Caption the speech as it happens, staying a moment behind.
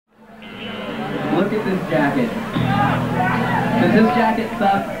look at this jacket. Does this jacket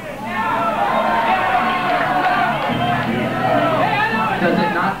suck? Does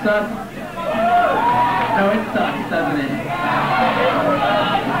it not suck? No, it sucks, doesn't it?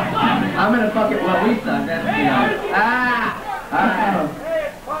 I'm gonna fuck it while we suck, that's the Alright.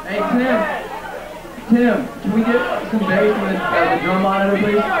 Hey, Tim, can we get some bass on the drum monitor,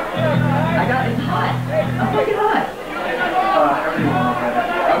 please? It's hot. I'm fucking hot.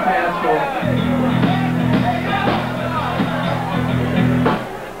 Okay, that's cool.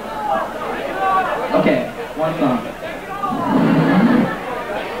 Okay, one song.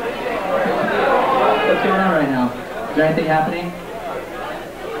 What's going on right now? Is there anything happening?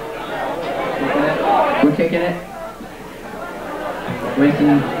 We're kicking it.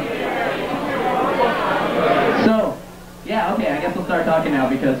 Wasting. So, yeah, okay, I guess we'll start talking now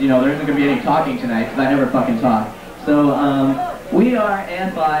because, you know, there isn't going to be any talking tonight because I never fucking talk. So, we are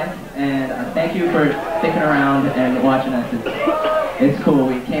AFI, and thank you for sticking around and watching us. It's cool.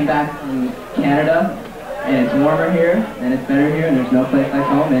 We came back from Canada, and it's warmer here, and it's better here, and there's no place like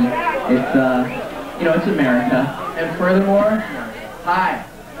home, and it's, you know, it's America. And furthermore, hi.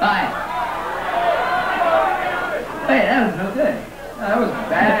 Hey, that was no good. That was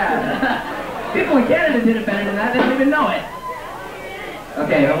bad. People in Canada did it better than that. They don't even know it.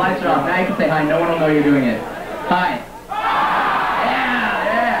 Okay, the lights are off. Now you can say hi. No one will know you're doing it. Hi.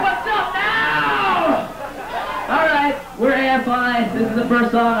 Yeah. What's up now? All right, we're AFI. This is the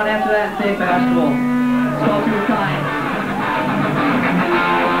first song on After That and Stay Fashionable. It's called To Be Kind.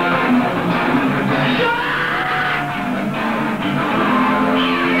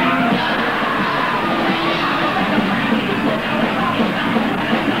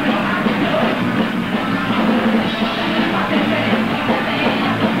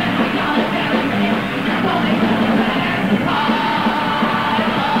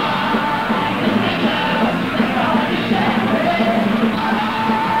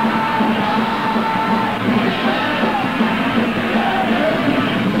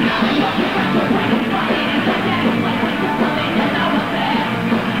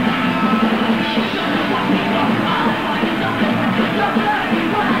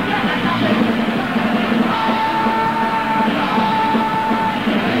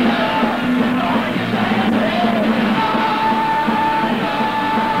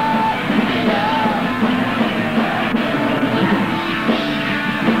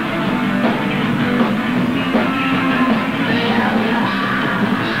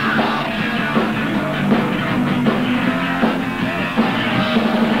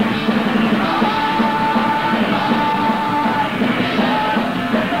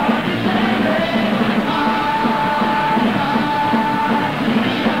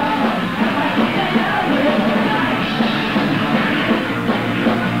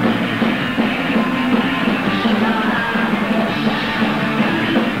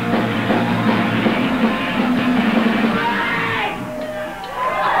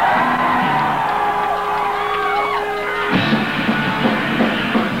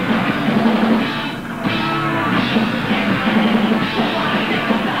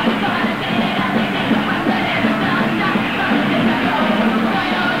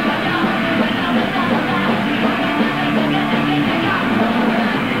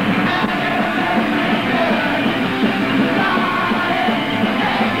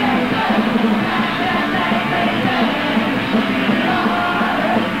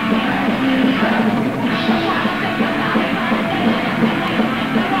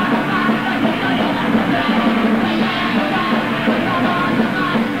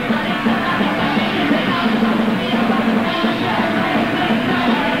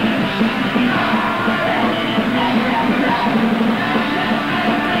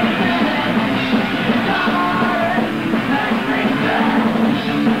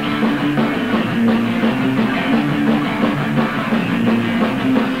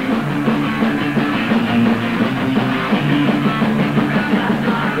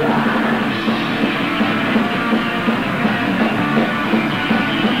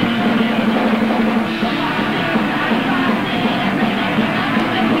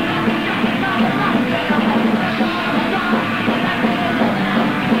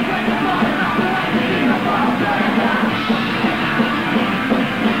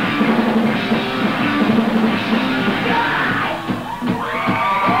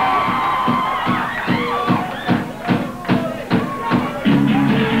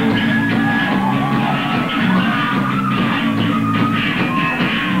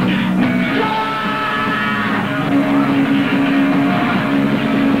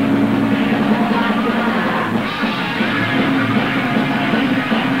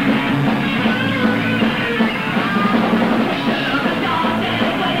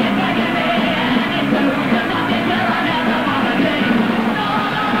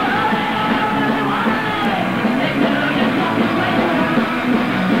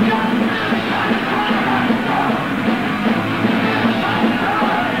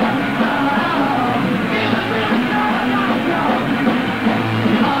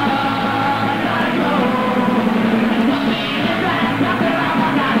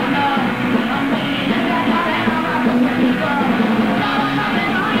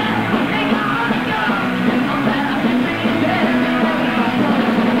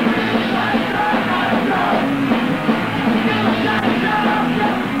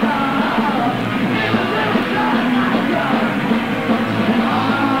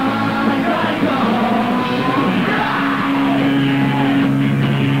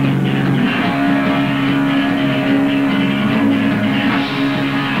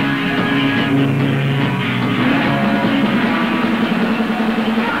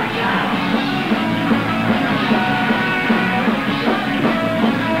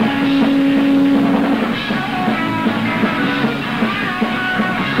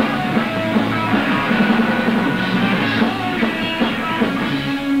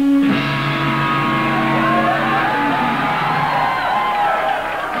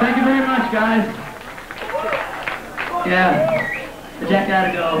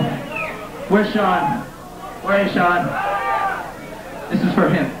 gotta go. Where's Sean? Where is Sean? This is for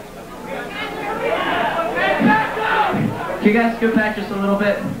him. Can you guys scoot back just a little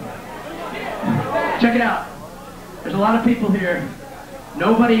bit? Check it out. There's a lot of people here.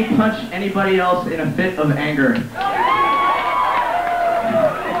 Nobody punched anybody else in a fit of anger.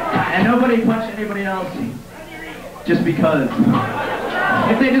 And nobody punched anybody else just because.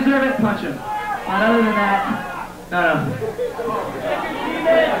 If they deserve it, punch them. But other than that, no.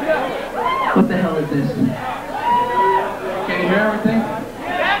 What the hell is this? Can you hear everything?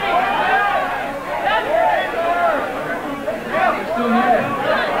 We're still here.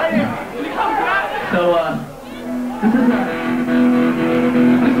 So, this is a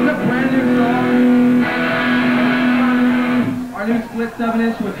brand new song. Our new split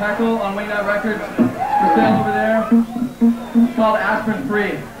 7-inch with Heckle on Wingnut Records. For sale over there. It's called Aspirin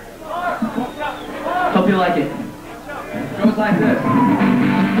Free. Hope you like it. It goes like this.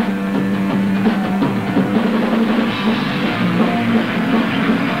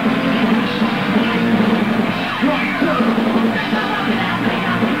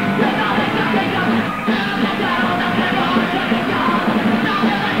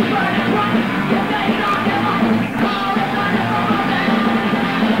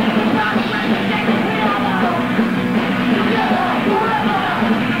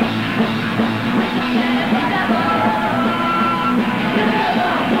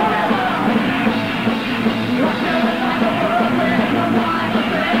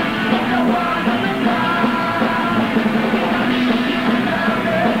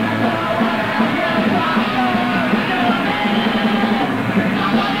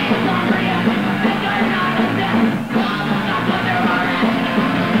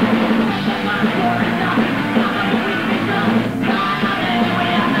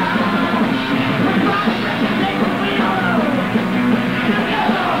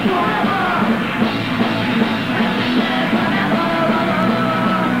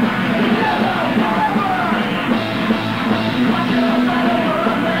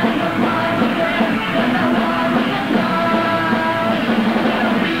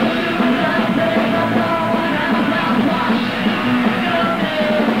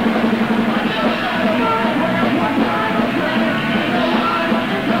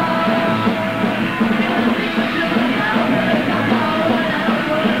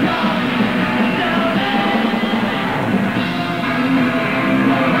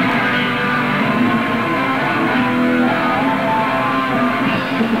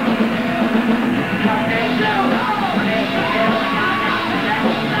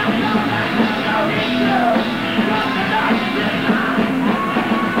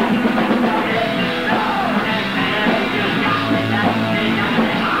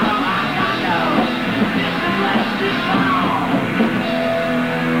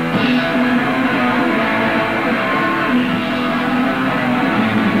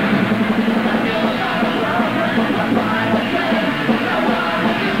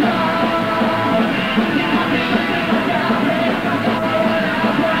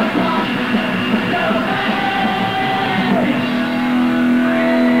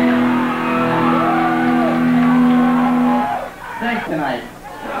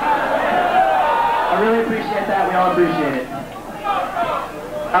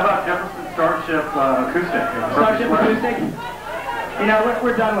 You know,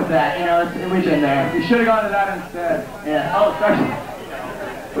 we're done with that. You know, we've been there. You should have gone to that instead. Yeah. Oh, sorry.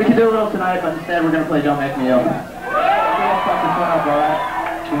 We can do a little tonight, but instead we're gonna play Don't Make Me Ill. Get fucking fun up,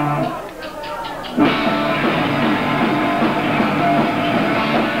 alright?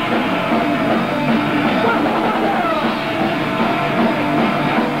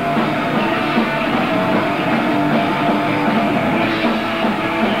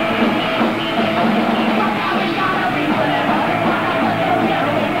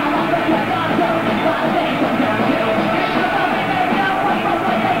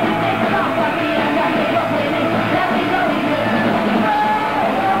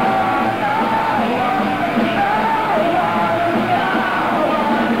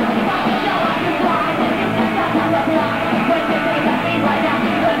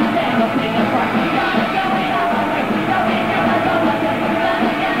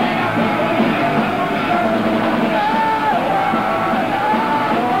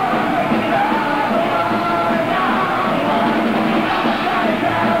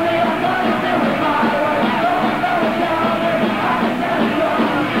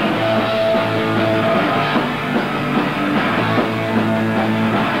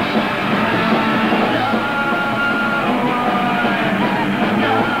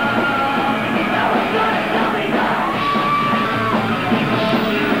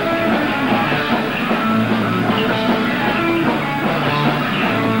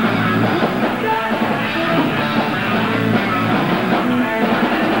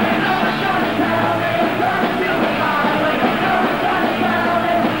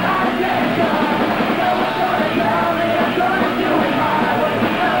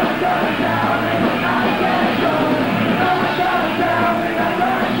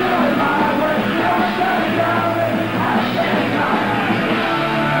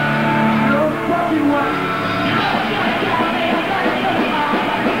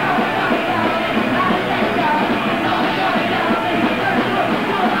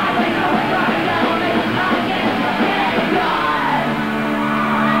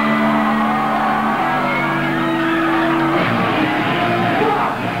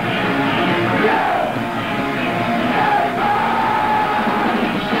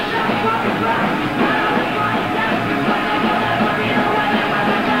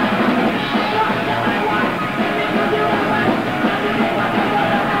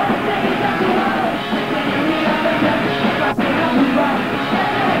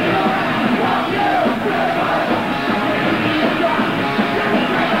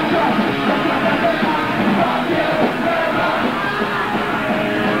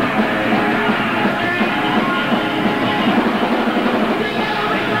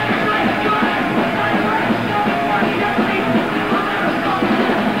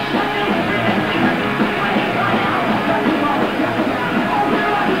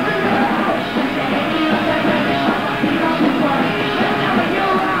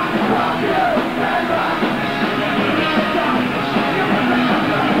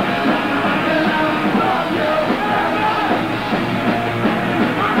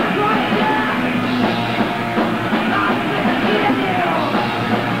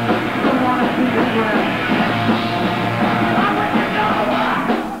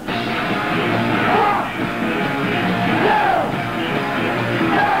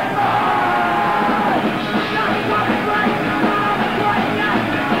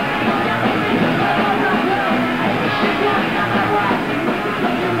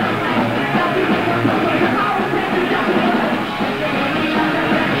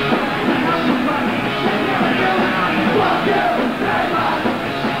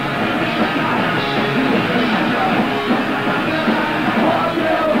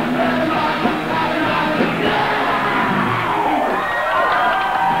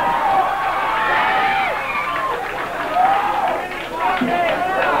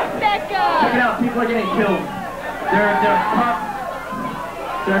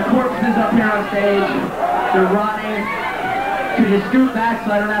 There are corpses up here on stage. They're rotting. Could you scoot back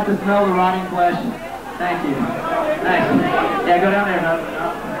so I don't have to smell the rotting flesh? Thank you. Nice. Yeah, go down there, bud.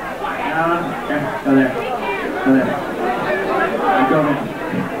 Down. There. Go there. Go there. Go there.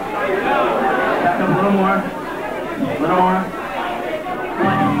 Back up a little more. A little more.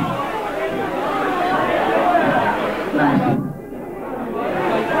 Nice.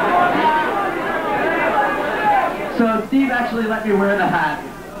 So Steve actually let me wear the hat.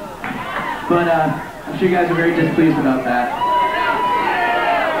 But I'm sure you guys are very displeased about that.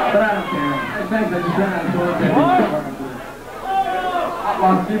 But I don't care. Hey, thanks, I just ran out of toilet paper. I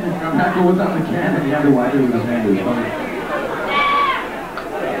lost Steve from Hacker was on the can and he had to wipe it with his hand. It was funny.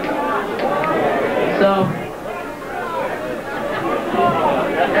 So,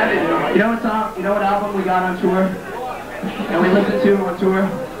 you know what album we got on tour? And we listened to on tour?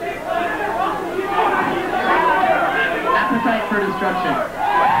 Appetite for Destruction.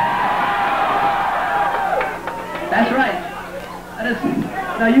 That's right. That is,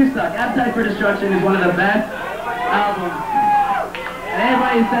 no, you suck. Appetite for Destruction is one of the best albums. And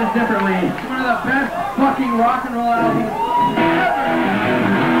anybody who says differently, it's one of the best fucking rock and roll albums ever.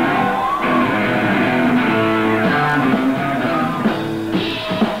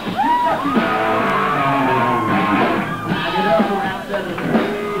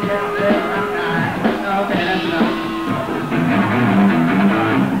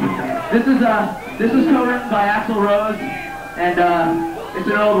 This is co-written by Axl Rose, and it's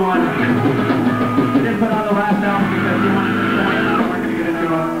an old one. We didn't put on the last album because he wanted to show it, we're going to get into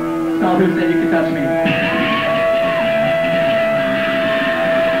it. It's called Who Said You Could Touch Me.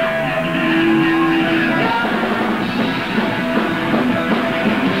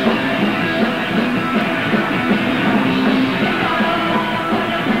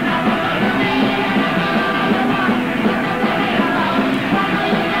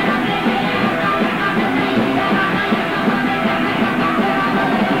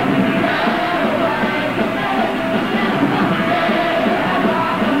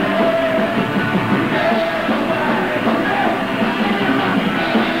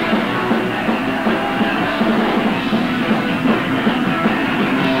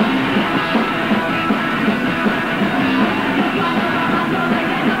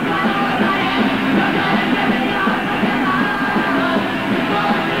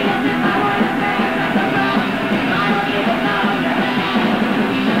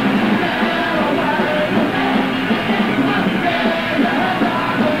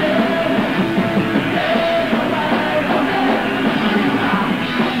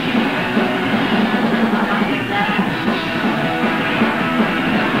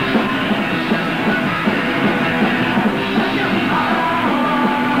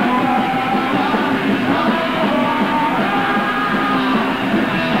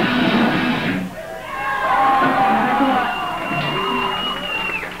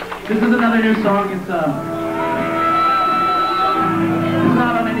 New song. It's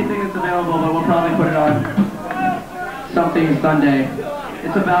not on anything that's available, but we'll probably put it on something Sunday.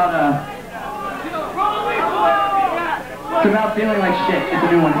 It's about feeling like shit. It's a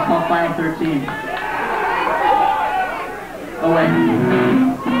new one. It's called Final 13. Oh wait,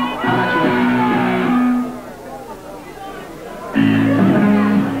 I'm not sure.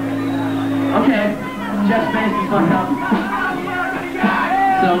 Okay, Jeff's bass is fucked up.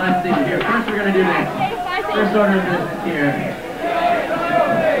 So let's see here. First we're going to do this. First order of business here.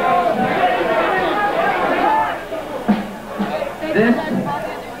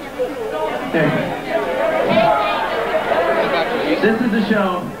 This is the show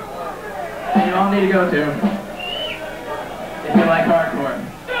that you all need to go to if you like hardcore.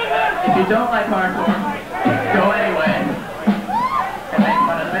 If you don't like hardcore, go anyway and make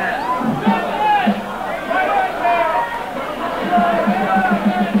fun of that.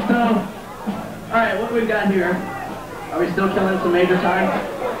 Alright, what do we got here? Are we still killing some major time?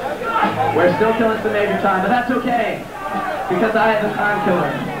 We're still killing some major time, but that's okay, because I am the time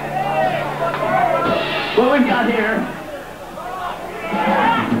killer. What we've got here,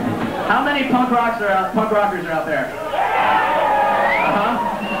 how many punk rockers are out there? Uh-huh.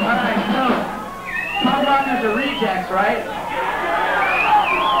 Alright, so, punk rockers are rejects, right?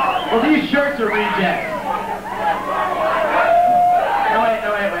 Well, these shirts are rejects. No, wait.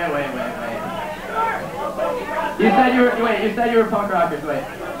 You said you were punk rockers, wait.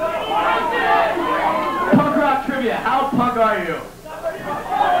 Punk rock trivia, how punk are you?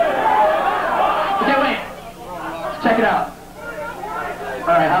 Okay, wait. Check it out.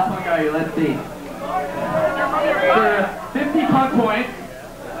 Alright, how punk are you? Let's see. For 50 punk points,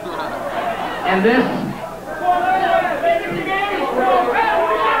 and this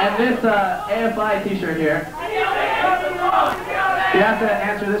this AFI t-shirt here, you have to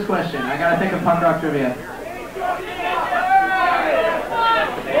answer this question. I gotta think of punk rock trivia.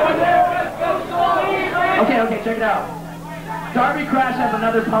 Okay, check it out. Darby Crash has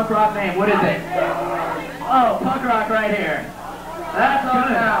another punk rock name. What is it? Oh, punk rock right here. That's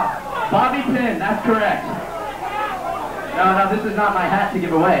on now. Bobby Pin, that's correct. No, this is not my hat to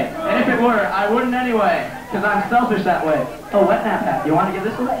give away. And if it were, I wouldn't anyway, because I'm selfish that way. Oh, wet nap hat. You want to give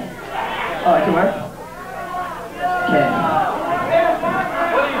this away? Oh, I can wear it? Okay.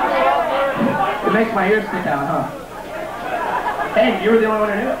 It makes my ears stick out, huh? Hey, you were the only one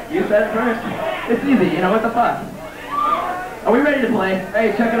who knew it. You said it first. It's easy, you know, what the fuck? Are we ready to play?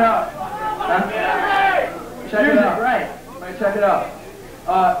 Hey, check it out. Huh? Check it out. Right. Wait, check it out.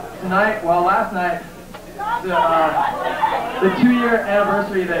 Tonight, well, last night, the 2-year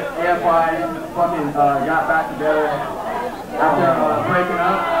anniversary that AFI fucking got back together after breaking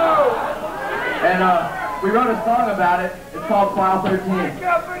up. And we wrote a song about it. It's called File 13.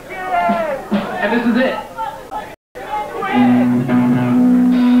 And this is it.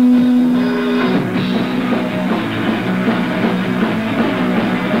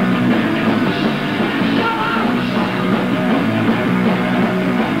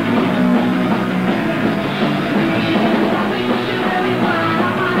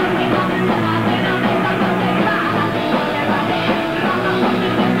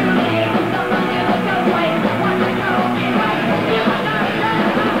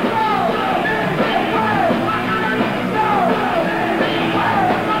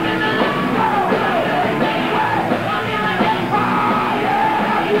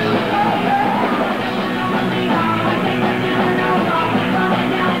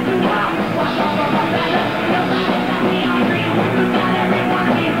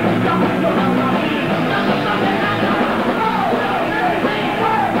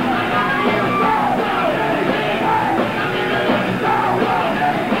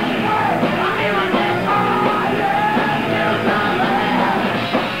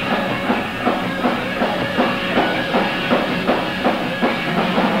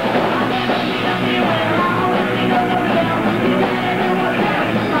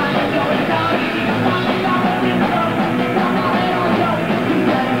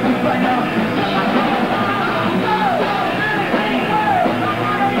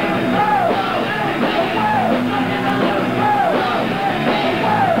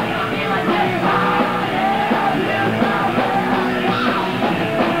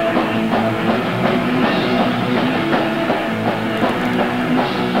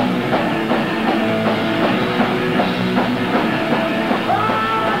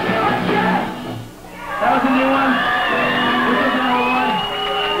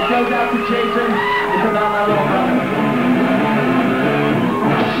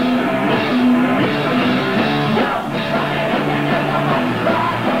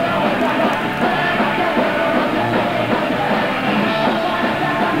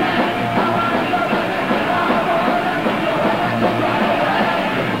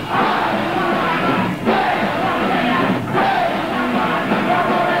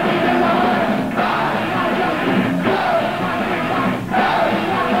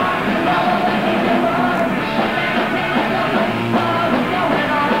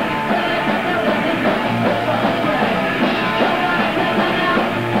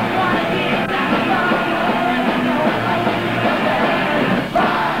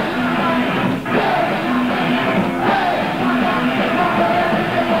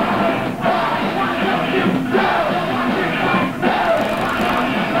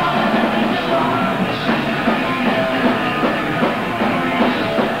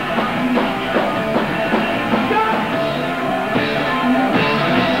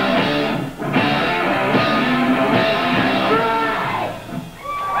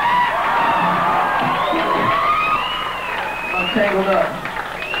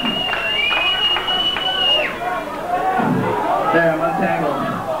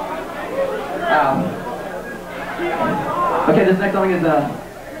 Okay, this next song is,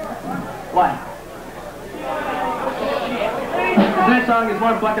 what? This next song is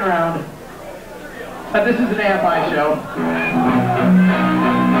more fucking around. But this is an AFI show.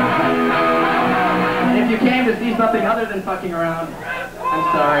 And if you came to see something other than fucking around, I'm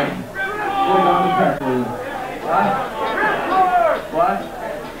sorry. What?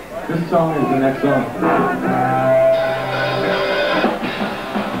 This song is the next song.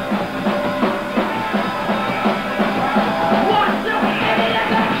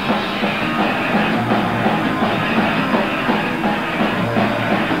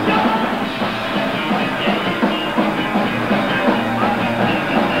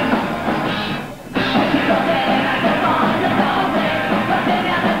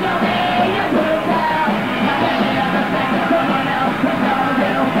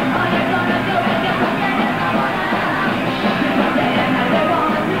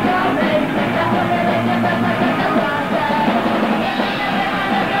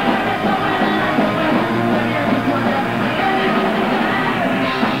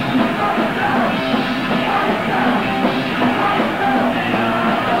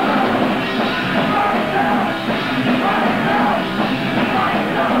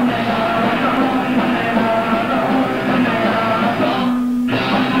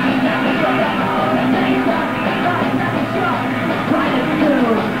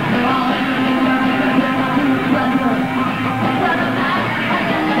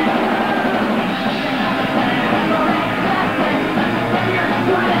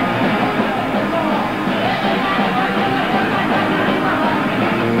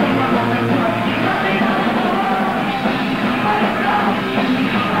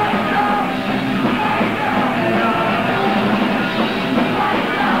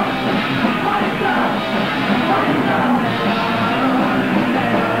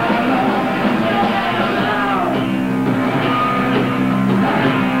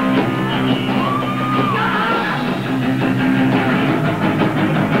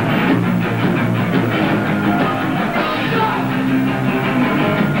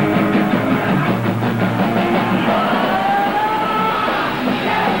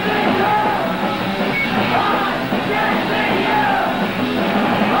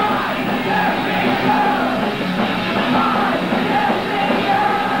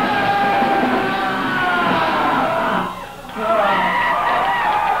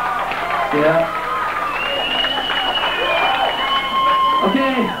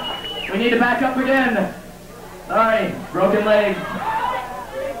 in. Sorry, broken leg.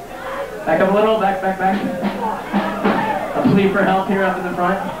 Back up a little, back. A plea for help here up in the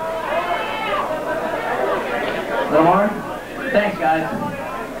front. A little more. Thanks, guys.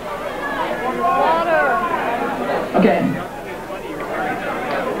 Okay.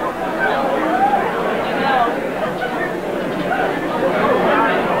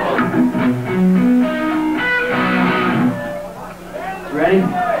 Ready?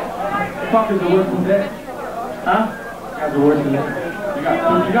 Fuck is the worst one there? Huh? Guys are worse than that.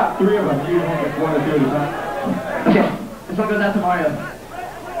 You got three of them. You don't get one or two at a time. Okay. This one goes out to Mario.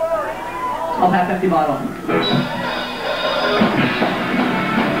 I'll half empty bottle.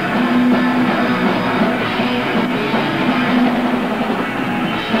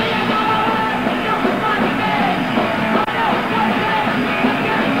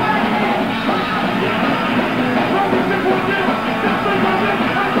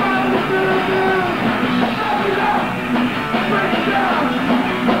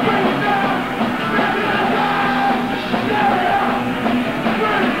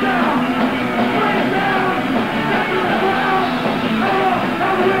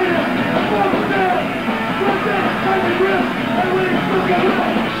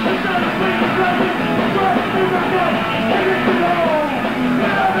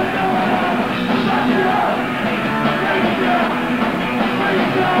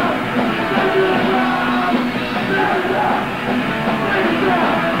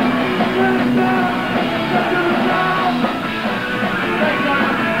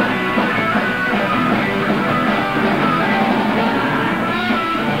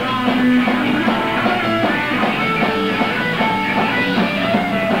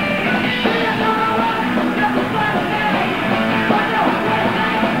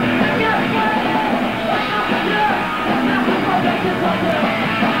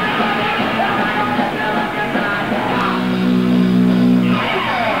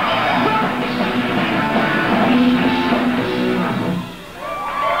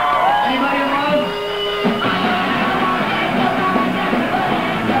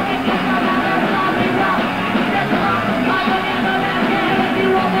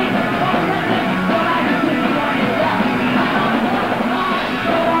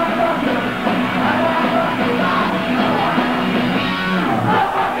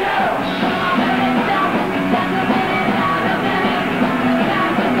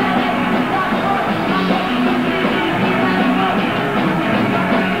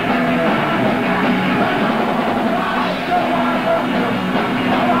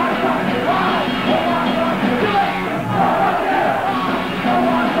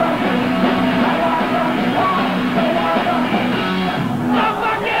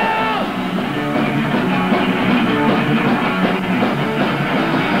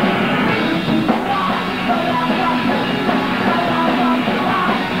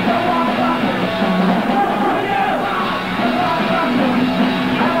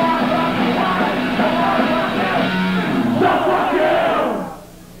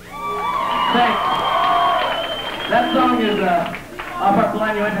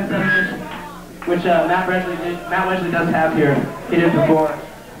 Which Matt Wedgley does have here. He did before.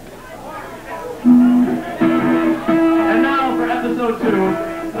 And now for episode 2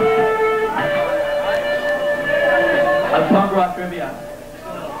 of Punk Rock Trivia.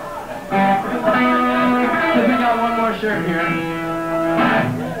 Because we got one more shirt here.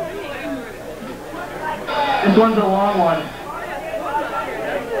 This one's a long one.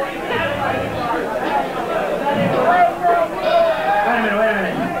 Wait a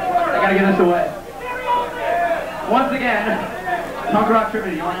minute. I gotta get this away. Once again, Punk Rock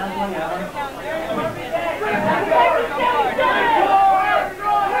Trivia. You want to ask one? Yeah.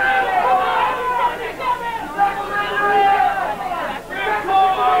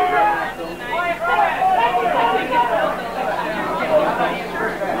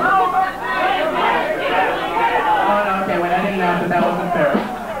 Oh no, okay, wait, I didn't know that wasn't fair.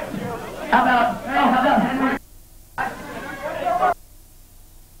 How about Henry?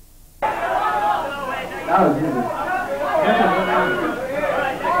 That was easy.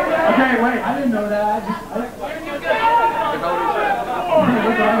 Okay, wait, I didn't know that. Look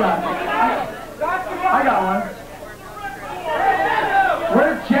what I got one. Where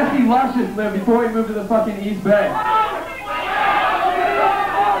did Jesse Luscious live before he moved to the fucking East Bay?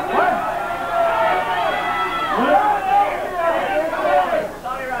 What?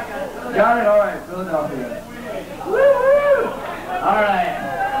 Got it, alright, Philadelphia. Woo-hoo! Alright.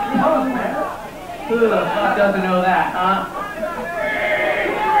 Oh, man. Who the fuck doesn't know that, huh?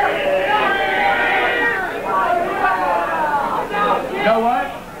 You know what?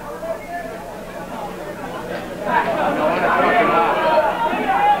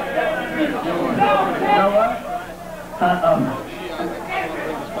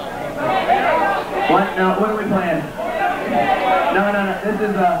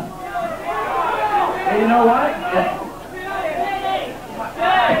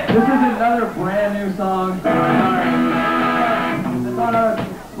 This is another brand new song. Sorry. It's on a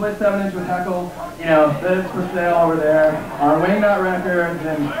split 7-inch with Heckle. You know, That is for sale over there on Wingnut Records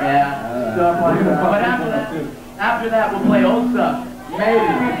and yeah. stuff like that. But after that, we'll play old stuff.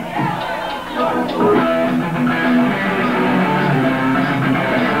 Maybe.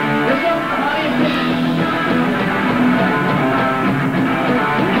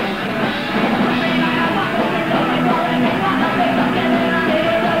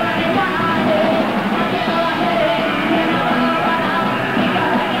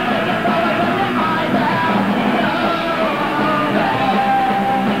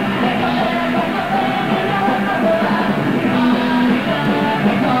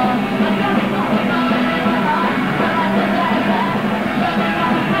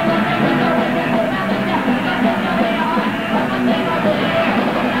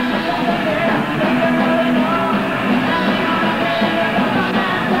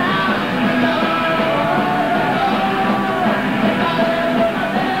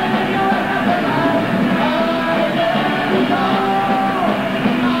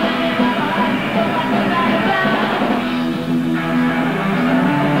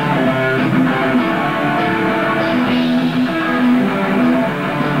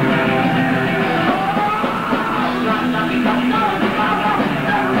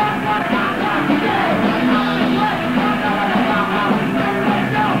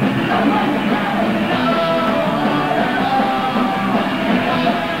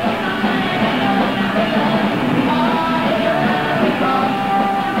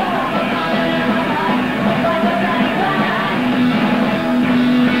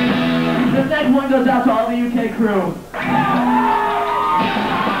 One goes out to all the UK crew.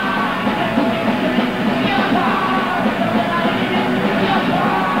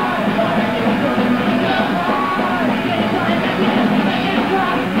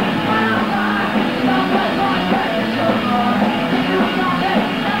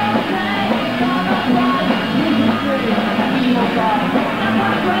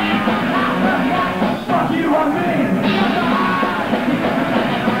 Fuck you on me!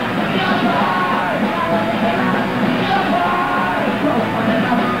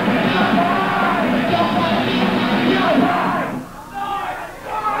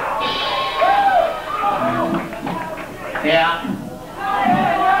 Yeah.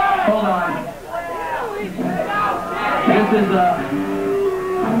 Hold on. This is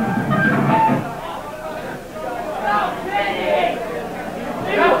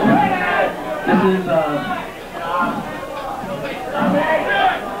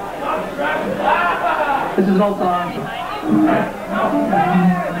This is old song. It's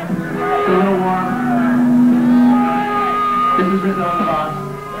a little warm. This is Rizzo In The Box.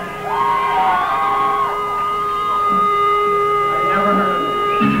 Never heard of it.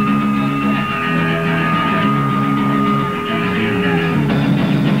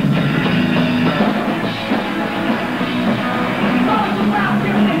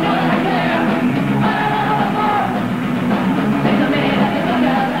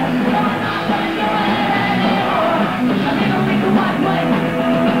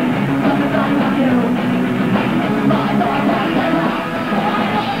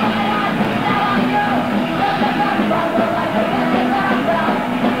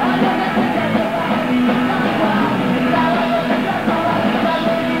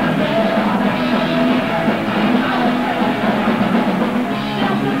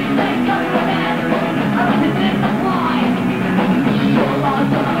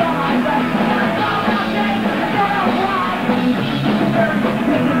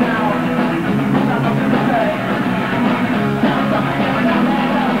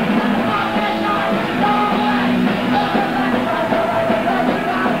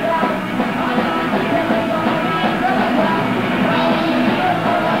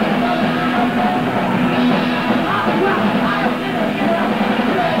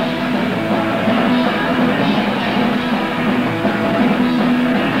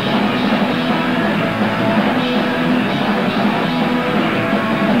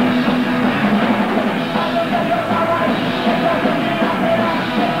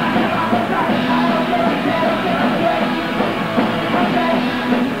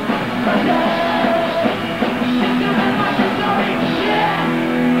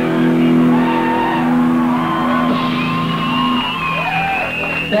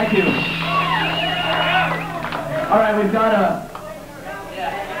 Thank you. All right, we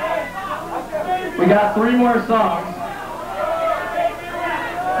got 3 more songs.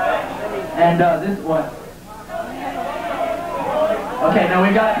 And this what? Okay, now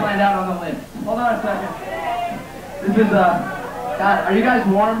we've got it planned out on the list. Hold on a second. This is God, are you guys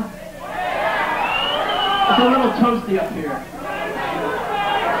warm? It's a little toasty up here.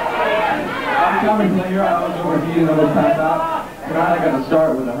 I'm coming here, I was overheating, I was passed out. Tonight I got to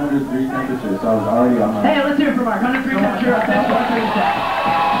start with 103 temperature, so I was already on my... Hey, let's hear it for Mark. 103 temperature on this one.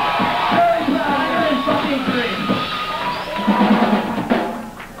 Very proud,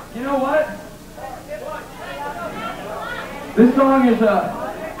 103. You know what? This song is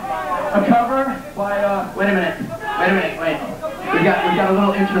a cover by, Wait a minute. We got a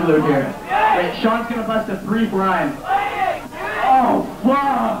little interlude here. Wait, Sean's gonna bust a brief rhyme. Oh,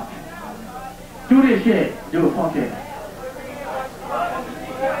 fuck! Do this shit. Do it, fuck it.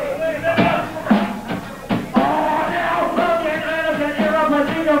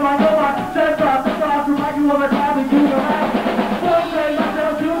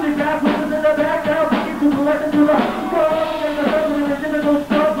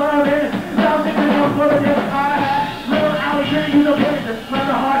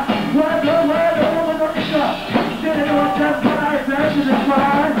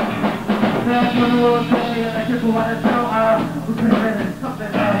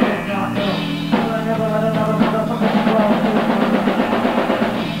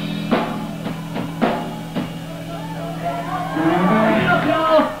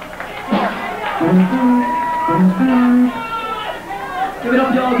 Give it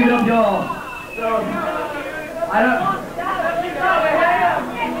up, y'all, give it up, y'all. So, I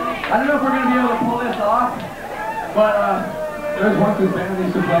don't know if we're going to be able to pull this off, but, there's one this band that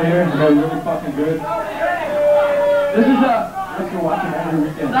used to play here, and they're really fucking good. This is let's go watch them every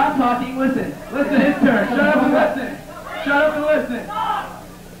weekend. Stop talking, listen. Listen, his turn. Shut up and listen. Shut up and listen.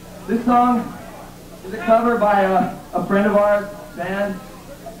 This song is a cover by a friend of ours, band,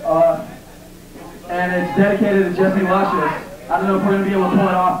 and it's dedicated to Jesse Luscious. I don't know if we're going to be able to pull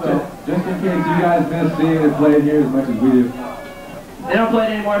it off, though. Just in case you guys miss seeing it played here as much as we do. They don't play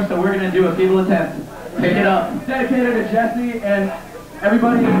it anymore, so we're going to do a feeble attempt. Pick it up. It's dedicated to Jesse and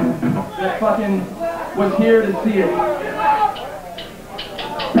everybody that fucking was here to see it.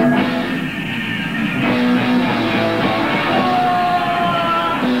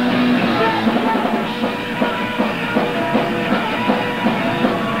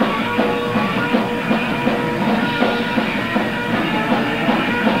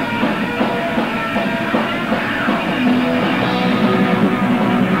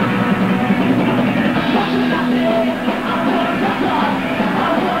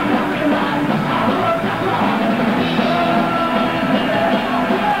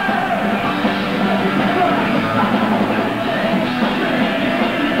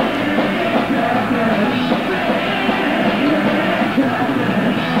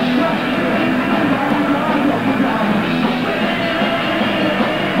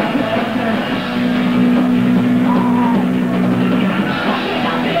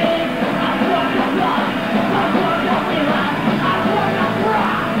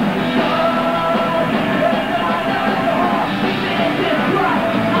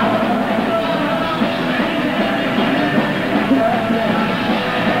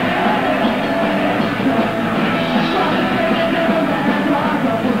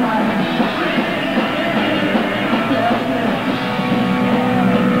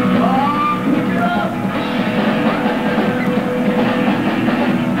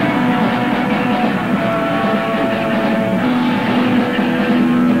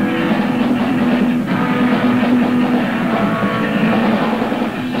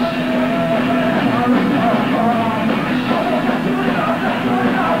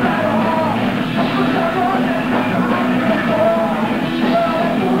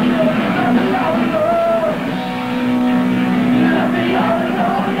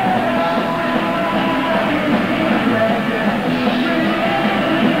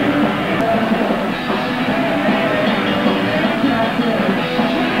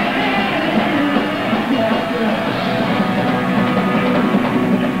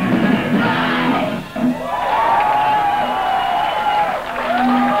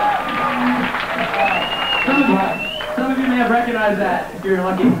 That, if you're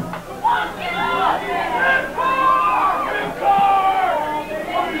lucky.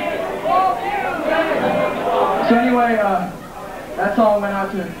 So anyway, that song went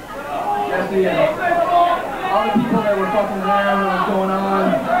out to Jesse and all the people that were fucking there, what was going on.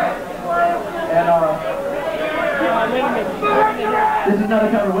 And this is another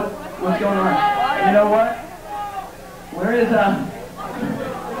cover. What's going on? You know what?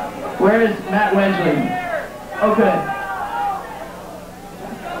 Where is Matt Wedgley? Oh, good.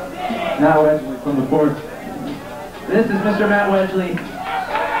 Matt Wedgley from the porch. This is Mr. Matt Wedgley.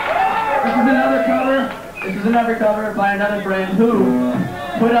 This is another cover This is another cover by another friend who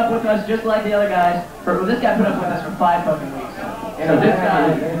put up with us just like the other guys. Well, this guy put up with us for 5 fucking weeks. So this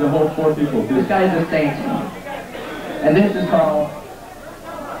guy, the whole 4 people. This guy is a saint. And this is called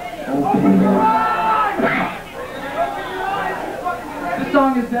This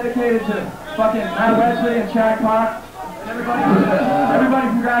song is dedicated to fucking Matt Wedgley and Chad Clark. And everybody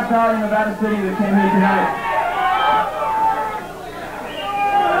from Grass Valley, Nevada City that came here tonight.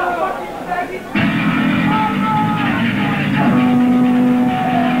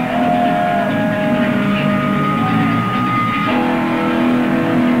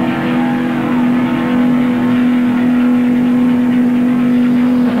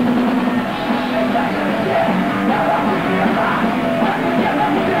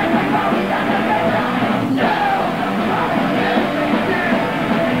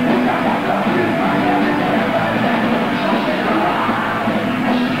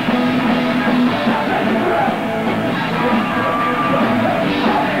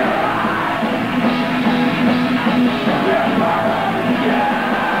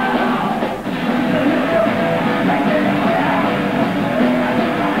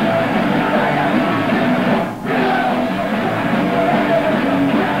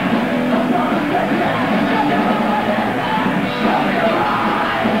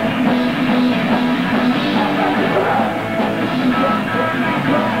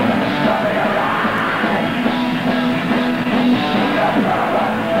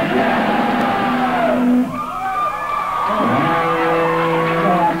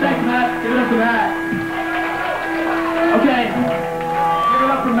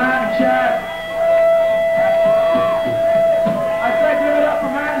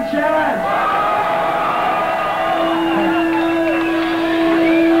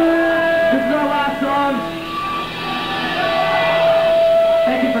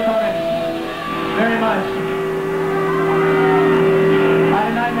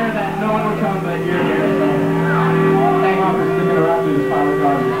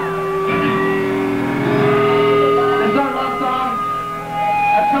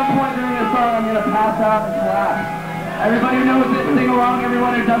 Everybody who knows it, sing along.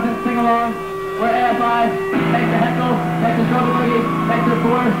 Everyone who doesn't, sing along. We're AFI. Thanks to Heckle. Thanks to Trouble Boogie. Thanks to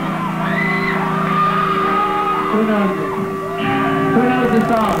Force. Who knows it? Who knows this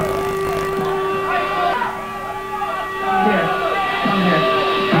song?